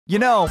You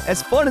know,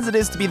 as fun as it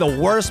is to be the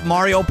worst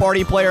Mario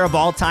Party player of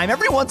all time,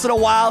 every once in a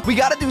while, we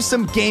gotta do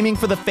some gaming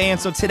for the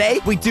fans. So today,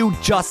 we do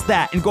just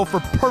that and go for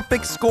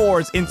perfect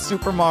scores in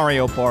Super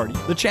Mario Party.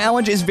 The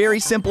challenge is very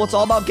simple. It's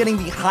all about getting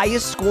the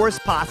highest scores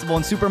possible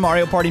in Super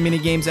Mario Party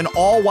minigames, and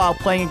all while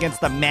playing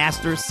against the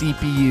master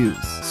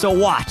CPUs. So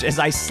watch as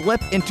I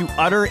slip into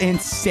utter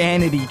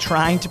insanity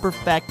trying to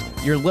perfect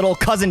your little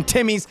cousin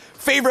Timmy's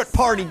favorite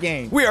party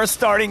game. We are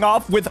starting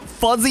off with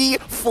Fuzzy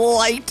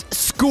Flight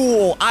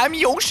School. I'm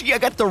Yoshi. I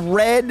got the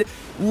red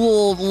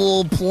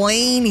little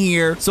plane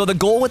here. So the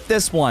goal with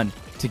this one,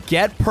 to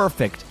get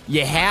perfect,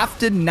 you have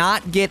to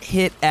not get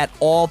hit at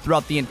all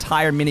throughout the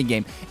entire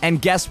minigame.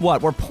 And guess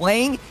what? We're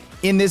playing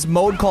in this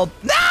mode called...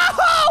 No!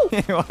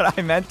 What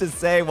I meant to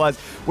say was,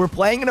 we're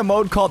playing in a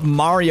mode called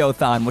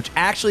Mariothon, which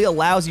actually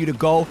allows you to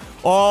go...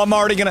 Oh, I'm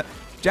already gonna...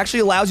 Which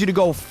actually allows you to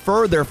go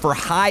further for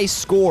high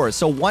scores.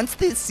 So once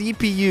the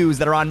CPUs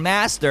that are on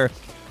Master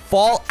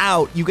fall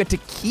out, you get to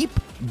keep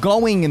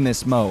going in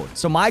this mode.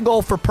 So my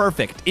goal for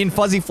perfect in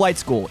Fuzzy Flight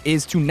School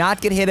is to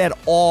not get hit at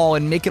all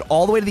and make it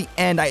all the way to the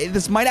end.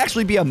 This might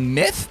actually be a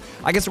myth.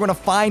 I guess we're gonna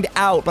find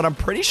out, but I'm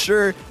pretty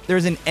sure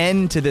there's an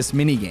end to this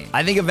minigame.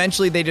 I think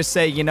eventually they just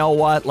say, you know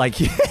what, like,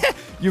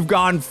 you've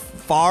gone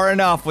far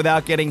enough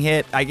without getting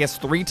hit, I guess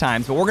 3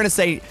 times, but we're gonna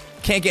say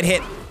can't get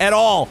hit at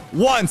all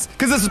once,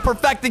 because this is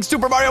perfecting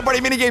Super Mario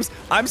Party minigames.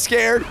 I'm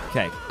scared.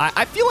 Okay,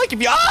 I feel like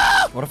if you...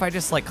 Ah! What if I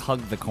just, like,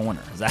 hug the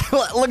corner? Is that...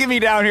 Look at me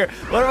down here.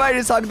 What if I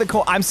just hug the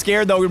corner? I'm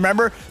scared, though.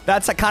 Remember?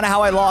 That's kind of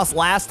how I lost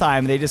last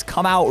time. They just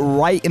come out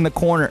right in the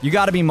corner. You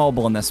got to be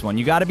mobile in this one.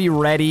 You got to be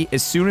ready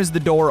as soon as the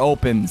door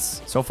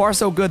opens. So far,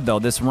 so good, though.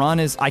 This run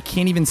is... I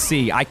can't even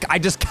see. I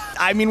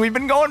mean, we've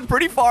been going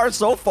pretty far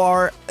so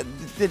far.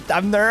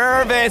 I'm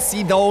nervous.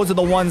 See, those are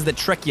the ones that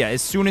trick you.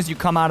 As soon as you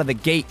come out of the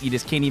gate, you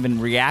just can't even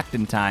react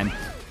in time.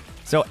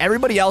 So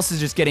everybody else is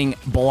just getting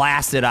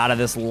blasted out of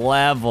this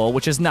level,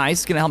 which is nice.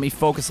 It's gonna help me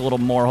focus a little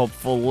more,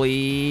 hopefully.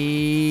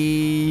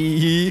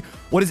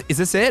 What is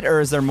this it, or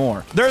is there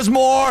more? There's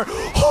more!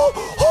 Oh,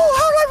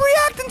 how did I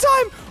react in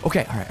time?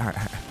 Okay, all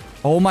right.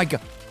 Oh my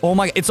God.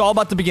 It's all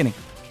about the beginning.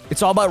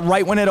 It's all about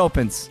right when it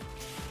opens.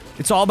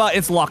 It's all about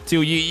its luck,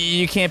 too.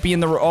 You can't be in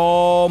the...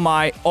 Oh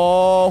my...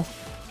 Oh,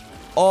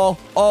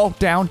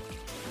 down.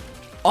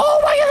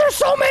 Oh my God, there's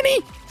so many!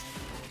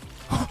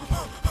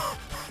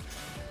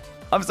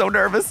 I'm so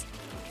nervous.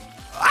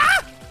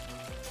 Ah!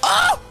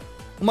 Oh!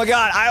 Oh my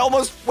God, I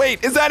almost...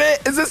 Wait, is that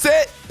it? Is this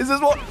it? Is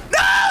this one?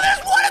 No,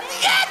 there's one at the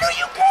end! Are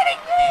you kidding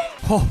me?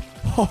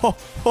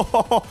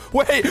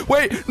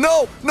 Wait,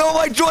 no,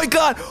 my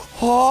Joy-Con!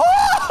 Oh!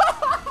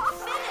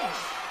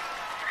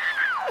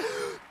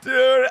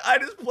 Dude, I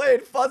just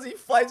played Fuzzy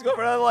Flight School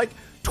for like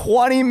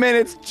 20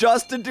 minutes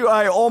just to do...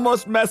 I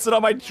almost messed it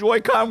up. My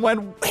Joy-Con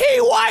went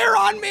haywire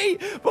on me,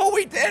 but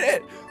we did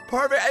it.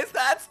 Perfect. Is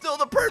that still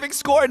the perfect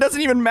score? It doesn't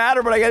even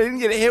matter, but I didn't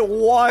get hit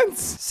once.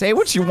 Say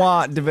what you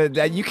want,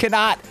 but you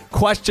cannot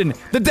question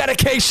the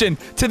dedication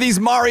to these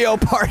Mario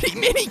Party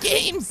mini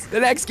games. The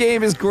next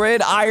game is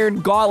Gridiron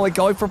Gauntlet.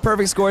 Going for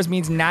perfect scores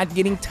means not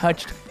getting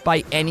touched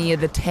by any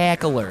of the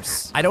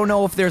tacklers. I don't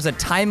know if there's a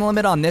time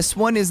limit on this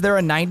one. Is there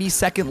a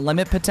 90-second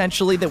limit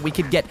potentially that we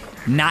could get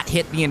not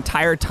hit the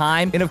entire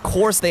time? And of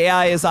course the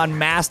AI is on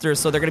Master,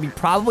 so they're gonna be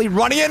probably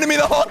running into me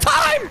the whole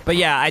time. But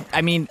yeah,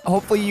 I mean,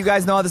 hopefully you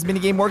guys know how this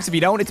minigame works. If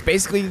you don't, it's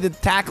basically the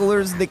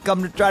tacklers that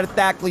come to try to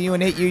tackle you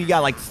and hit you. You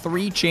got like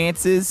 3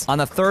 chances. On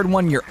the 3rd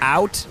one, you're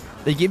out.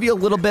 They give you a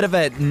little bit of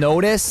a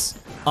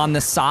notice on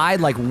the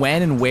side, like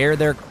when and where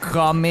they're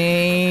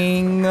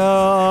coming.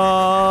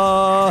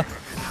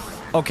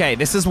 Okay,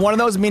 this is one of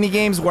those mini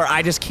games where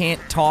I just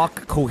can't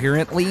talk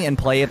coherently and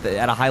play at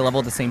a high level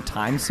at the same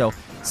time. So,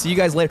 see you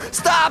guys later.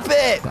 Stop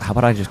it! How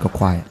about I just go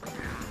quiet?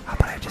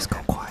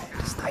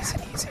 Just nice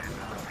and easy.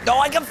 No,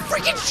 I got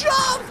freaking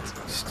shoved!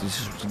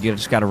 You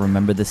just gotta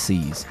remember the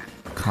C's.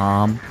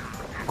 Calm,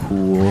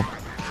 cool,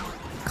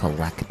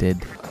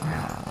 collected,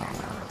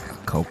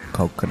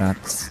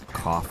 coconuts,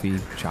 coffee,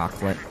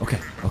 chocolate. Okay.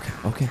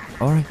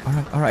 All right.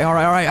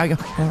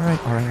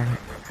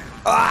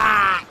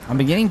 Ah! I'm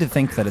beginning to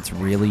think that it's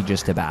really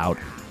just about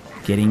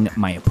getting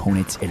my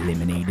opponents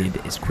eliminated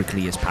as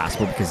quickly as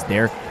possible because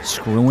they're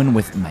screwing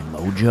with my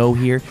mojo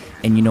here.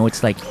 And you know,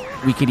 it's like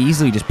we could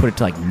easily just put it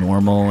to like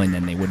normal and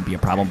then they wouldn't be a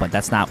problem, but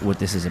that's not what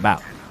this is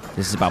about.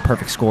 This is about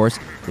perfect scores.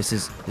 This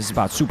is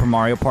about Super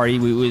Mario Party.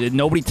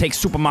 Nobody takes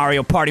Super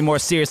Mario Party more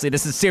seriously.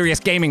 This is serious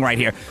gaming right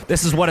here.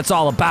 This is what it's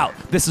all about.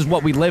 This is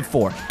what we live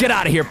for. Get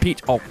out of here, Peach.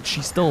 Oh,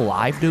 she's still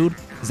alive, dude?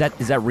 Is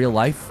that real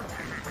life?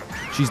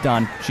 She's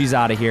done. She's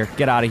out of here.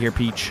 Get out of here,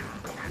 Peach.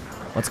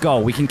 Let's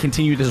go. We can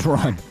continue this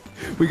run.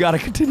 We gotta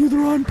continue the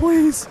run,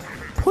 please.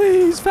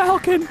 Please,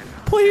 Falcon.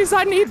 Please,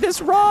 I need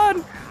this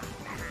run.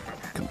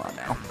 Come on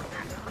now.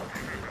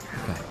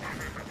 Okay.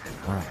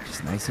 All right,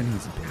 just nice and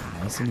easy, baby.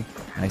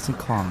 Nice and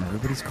calm.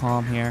 Everybody's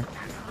calm here.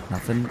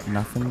 Nothing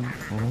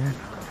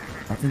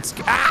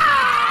scary.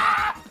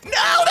 Ah! No,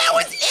 that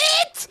was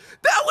it!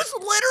 That was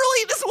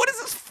literally this. What is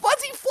this?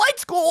 Fuzzy Flight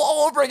School all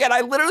all over again.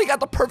 I literally got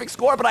the perfect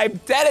score, but I'm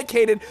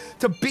dedicated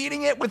to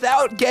beating it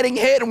without getting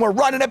hit, and we're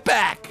running it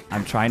back.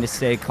 I'm trying to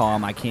stay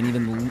calm. I can't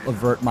even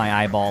avert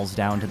my eyeballs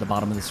down to the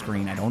bottom of the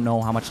screen. I don't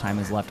know how much time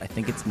is left. I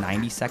think it's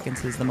 90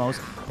 seconds is the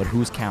most, but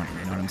who's counting?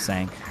 You know what I'm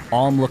saying?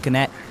 All I'm looking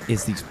at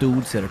is these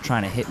dudes that are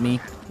trying to hit me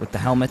with the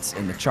helmets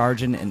and the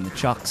charging and the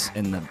chucks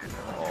and the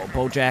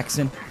Bo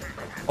Jackson.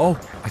 Oh,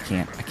 I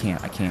can't. We did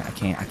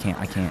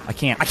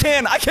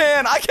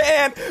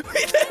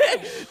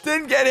it.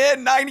 Didn't get hit.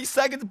 90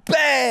 seconds.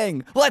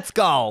 Bang. Let's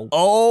go.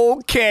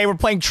 Okay, we're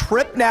playing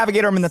Trip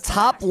Navigator. I'm in the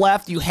top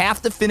left. You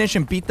have to finish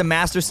and beat the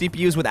master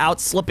CPUs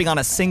without slipping on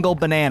a single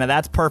banana.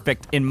 That's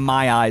perfect in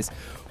my eyes.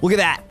 Look at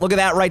that. Look at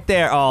that right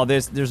there. Oh,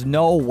 there's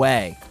no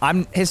way.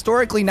 I'm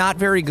historically not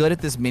very good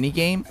at this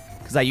minigame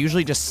because I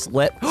usually just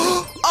slip.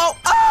 Oh,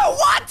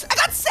 what? I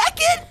got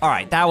second. All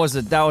right, that was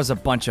a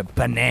bunch of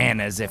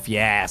bananas, if you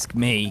ask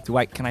me.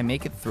 Can I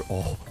make it through?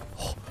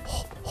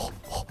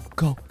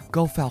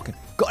 Go, Falcon.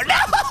 Go. No!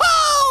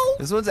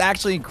 This one's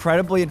actually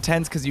incredibly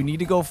intense because you need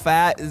to go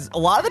fast. A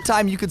lot of the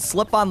time, you could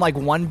slip on like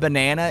one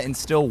banana and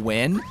still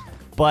win.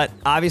 But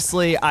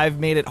obviously, I've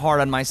made it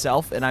hard on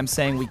myself, and I'm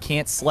saying we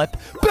can't slip.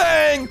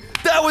 Bang!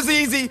 That was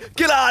easy.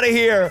 Get out of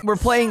here. We're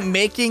playing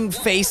Making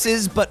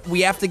Faces, but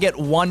we have to get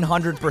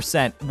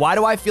 100%. Why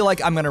do I feel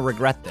like I'm going to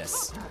regret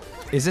this?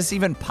 Is this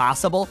even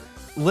possible?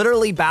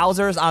 Literally,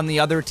 Bowser's on the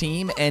other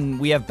team, and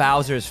we have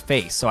Bowser's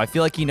face. So I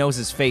feel like he knows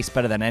his face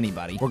better than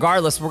anybody.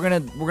 Regardless, we're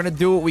gonna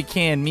do what we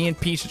can. Me and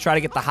Peach to try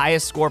to get the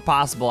highest score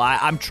possible.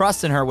 I'm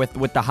trusting her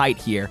with the height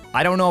here.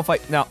 I don't know if I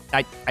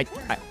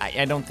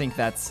don't think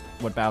that's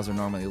what Bowser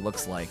normally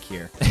looks like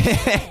here.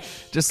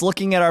 Just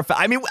looking at our,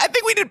 I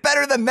think we did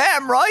better than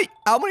them, right?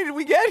 How many did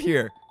we get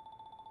here?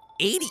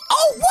 80.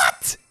 Oh,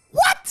 what?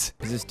 What?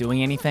 Is this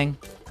doing anything?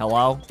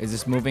 Hello? Is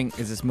this moving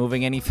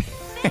anything?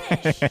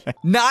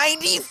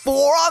 94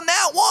 on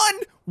that one?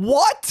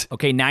 What?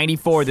 Okay,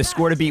 94, the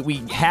score to beat. We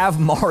have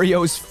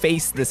Mario's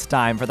face this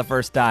time for the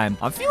first time.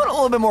 I'm feeling a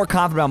little bit more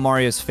confident about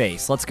Mario's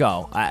face. Let's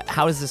go.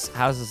 How does this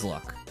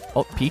look?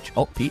 Oh, Peach.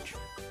 Oh, Peach.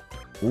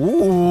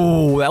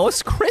 Ooh, that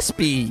was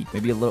crispy.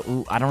 Maybe a little,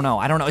 ooh, I don't know.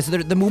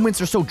 The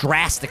movements are so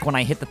drastic when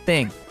I hit the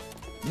thing.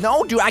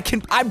 No, dude,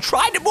 I'm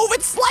trying to move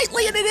it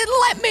slightly and it didn't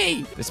let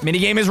me. This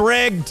minigame is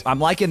rigged. I'm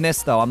liking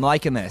this, though. I'm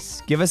liking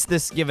this. Give us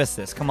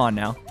this. Come on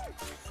now.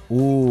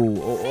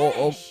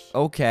 Ooh,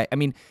 okay. I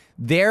mean,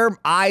 their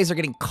eyes are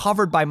getting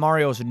covered by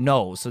Mario's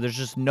nose, so there's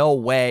just no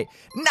way.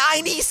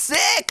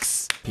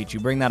 96! Peach, you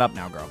bring that up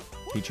now, girl.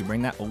 Peach, you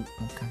bring that. Oh,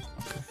 okay.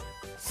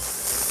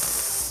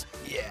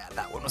 Yeah,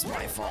 that one was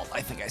my fault. I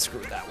think I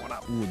screwed that one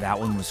up. Ooh, that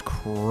one was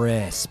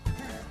crisp.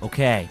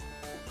 Okay.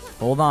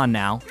 Hold on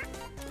now.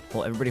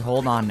 Well, everybody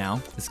hold on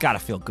now. This gotta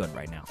feel good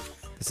right now.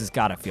 This has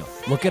gotta feel.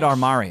 Look at our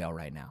Mario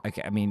right now.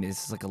 Okay, I mean,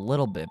 this is like a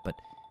little bit, but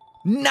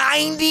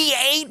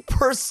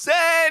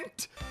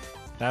 98%!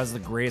 That was the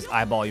greatest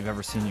eyeball you've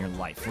ever seen in your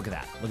life. Look at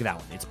that. Look at that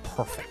one. It's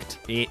perfect.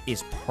 It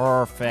is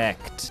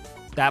perfect.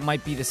 That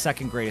might be the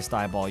second greatest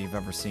eyeball you've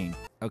ever seen.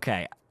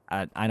 Okay,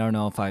 I don't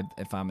know if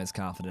I'm as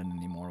confident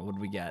anymore. What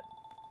did we get?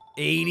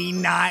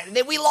 89.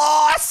 Then we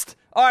lost!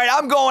 All right,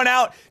 I'm going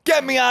out.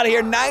 Get me out of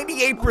here.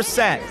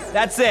 98%.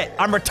 That's it.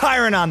 I'm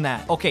retiring on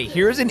that. Okay,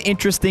 here's an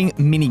interesting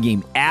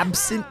minigame.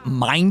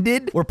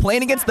 Absent-minded. We're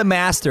playing against the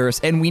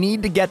Masters, and we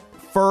need to get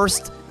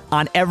first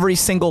on every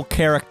single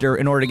character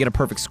in order to get a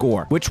perfect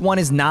score. Which one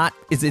is not?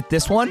 Is it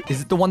this one?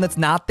 Is it the one that's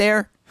not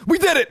there? We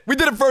did it! We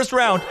did it first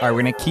round. All right,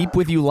 we're gonna keep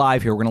with you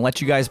live here. We're gonna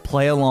let you guys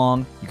play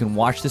along. You can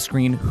watch the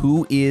screen.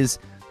 Who is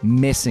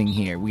missing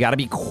here? We gotta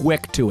be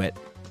quick to it.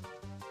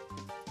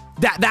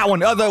 That one.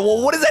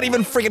 Well, what is that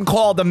even freaking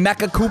called? The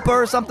Mecha Koopa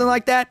or something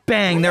like that?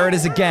 Bang, there it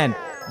is again.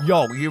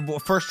 Yo,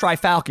 first try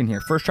Falcon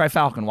here. First try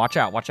Falcon. Watch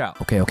out, watch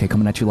out. Okay,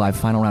 coming at you live.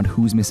 Final round.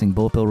 Who's missing?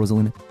 Bullet Bill,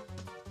 Rosalina.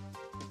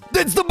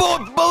 It's the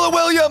Bullet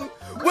William!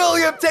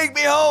 William, take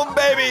me home,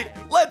 baby!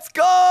 Let's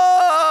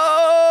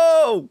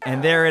go!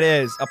 And there it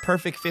is. A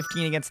perfect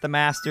 15 against the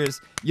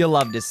Masters. You'll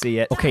love to see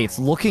it. Okay, it's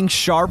looking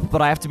sharp,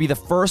 but I have to be the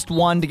first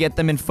one to get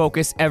them in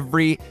focus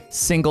every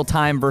single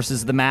time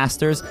versus the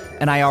Masters,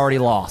 and I already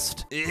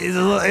lost. It's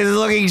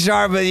looking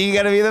sharp, but you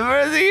gotta be the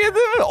first to get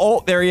them.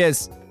 Oh, there he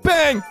is.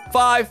 Bang!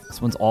 5.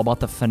 This one's all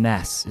about the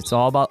finesse. It's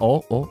all about...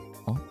 Oh.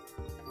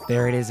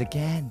 There it is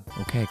again.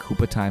 Okay,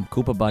 Koopa time.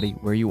 Koopa buddy,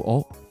 where are you?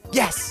 Oh.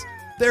 Yes!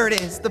 There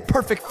it is, the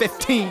perfect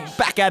 15.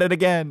 Back at it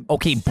again.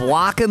 Okay,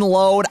 block and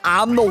load.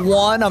 I'm the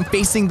one. I'm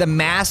facing the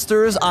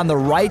Masters on the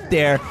right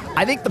there.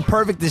 I think the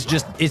perfect is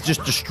just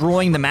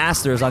destroying the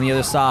Masters on the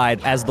other side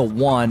as the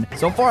one.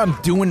 So far, I'm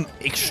doing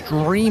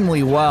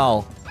extremely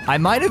well. I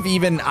might have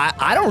even,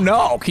 I don't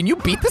know. Can you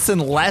beat this in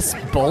less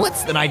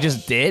bullets than I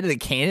just did? The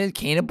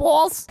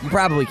cannonballs? You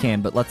probably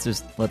can, but let's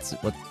just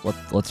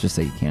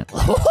say you can't.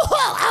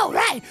 All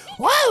right.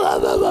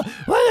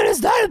 We're gonna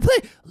start to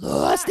play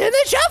Lost in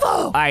the Shuffle.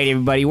 All right,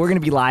 everybody, we're gonna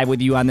be live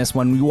with you on this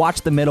one. We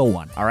watch the middle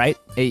one. All right,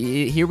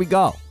 here we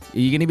go. Are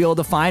you gonna be able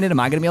to find it? Am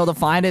I gonna be able to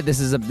find it? This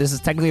is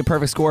technically a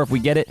perfect score if we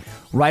get it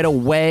right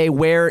away.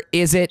 Where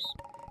is it?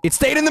 It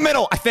stayed in the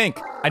middle, I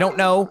think. I don't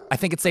know. I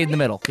think it stayed in the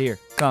middle. Here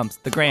comes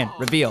the grand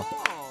reveal.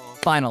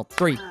 Final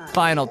 3,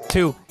 final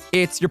 2.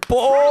 It's your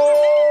boy.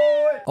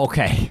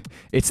 Okay,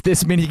 it's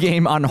this mini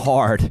game on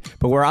hard,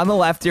 but we're on the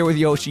left here with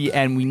Yoshi,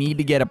 and we need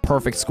to get a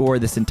perfect score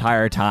this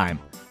entire time.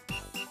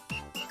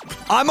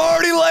 I'm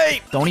already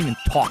late. Don't even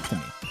talk to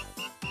me.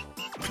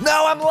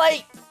 No, I'm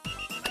late.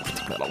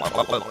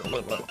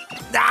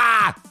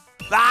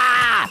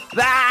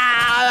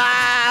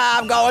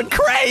 I'm going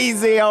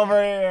crazy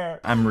over here.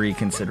 I'm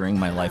reconsidering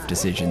my life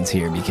decisions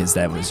here because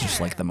that was just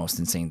like the most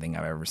insane thing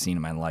I've ever seen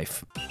in my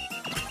life.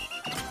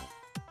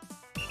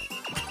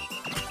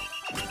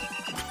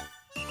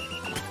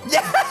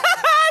 Yes!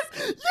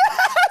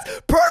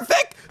 Yes!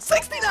 Perfect!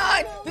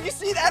 69! Did you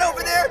see that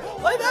over there?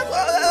 Like out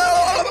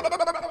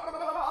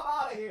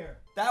of here.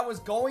 That was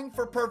going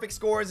for perfect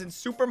scores in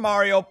Super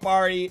Mario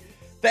Party.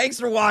 Thanks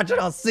for watching.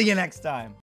 I'll see you next time.